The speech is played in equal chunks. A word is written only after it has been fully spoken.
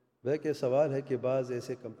وہ کہ سوال ہے کہ بعض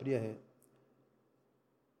ایسے کمپنیاں ہیں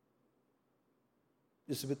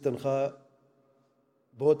جس میں تنخواہ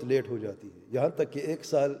بہت لیٹ ہو جاتی ہے، یہاں تک کہ 1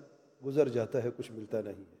 سال گزر جاتا ہے کچھ ملتا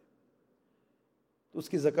نہیں ہے، تو اس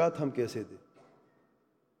کی زکوٰۃ ہم کیسے دیں؟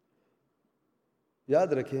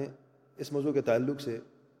 یاد رکھیں اس موضوع کے تعلق سے،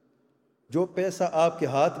 جو پیسہ آپ کے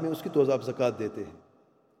ہاتھ میں اس کی تو آپ زکوٰۃ دیتے ہیں،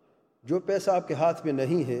 جو پیسہ آپ کے ہاتھ میں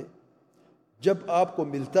نہیں ہے جب آپ کو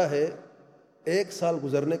ملتا ہے 1 سال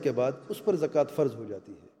گزرنے کے بعد اس پر زکوٰۃ فرض ہو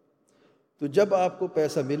جاتی ہے۔ تو جب آپ کو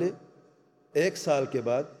پیسہ ملے 1 سال کے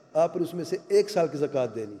بعد آپ نے اس میں سے 1 سال کی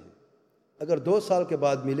زکوٰۃ دینی ہے۔ اگر 2 سال کے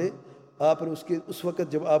بعد ملے آپ نے اس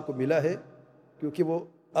وقت جب آپ کو ملا ہے، کیونکہ وہ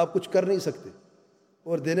آپ کچھ کر نہیں سکتے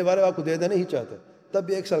اور دینے والے آپ کو دینا نہیں چاہتا، تب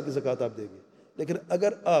بھی 1 سال کی زکوٰۃ آپ دیں گے۔ لیکن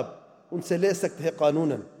اگر آپ ان سے لے سکتے ہیں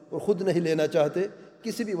قانوناً اور خود نہیں لینا چاہتے،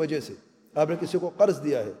 کسی بھی وجہ سے آپ نے کسی کو قرض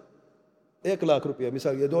دیا ہے 1 لاکھ روپیہ،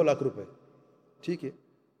 مثال یہ 2 لاکھ روپے، ٹھیک ہے،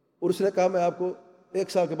 اور اس نے کہا میں آپ کو 1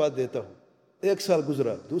 سال کے بعد دیتا ہوں، 1 سال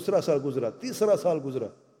گزرا، دوسرا سال گزرا، تیسرا سال گزرا،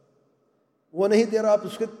 وہ نہیں دے رہا، آپ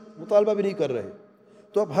اس کے مطالبہ بھی نہیں کر رہے،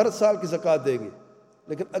 تو آپ ہر سال کی زکوٰۃ دیں گے۔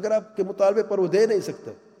 لیکن اگر آپ کے مطالبے پر وہ دے نہیں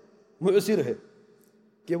سکتا، معسر ہے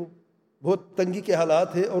کہ وہ بہت تنگی کے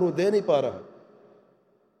حالات ہے اور وہ دے نہیں پا رہا،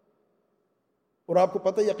 اور آپ کو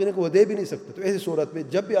پتہ یقین کہ وہ دے بھی نہیں سکتا، تو ایسی صورت میں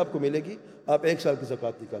جب بھی آپ کو ملے گی آپ 1 سال کی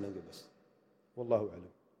زکوٰۃ نکالیں گے بس۔ واللہ اعلم۔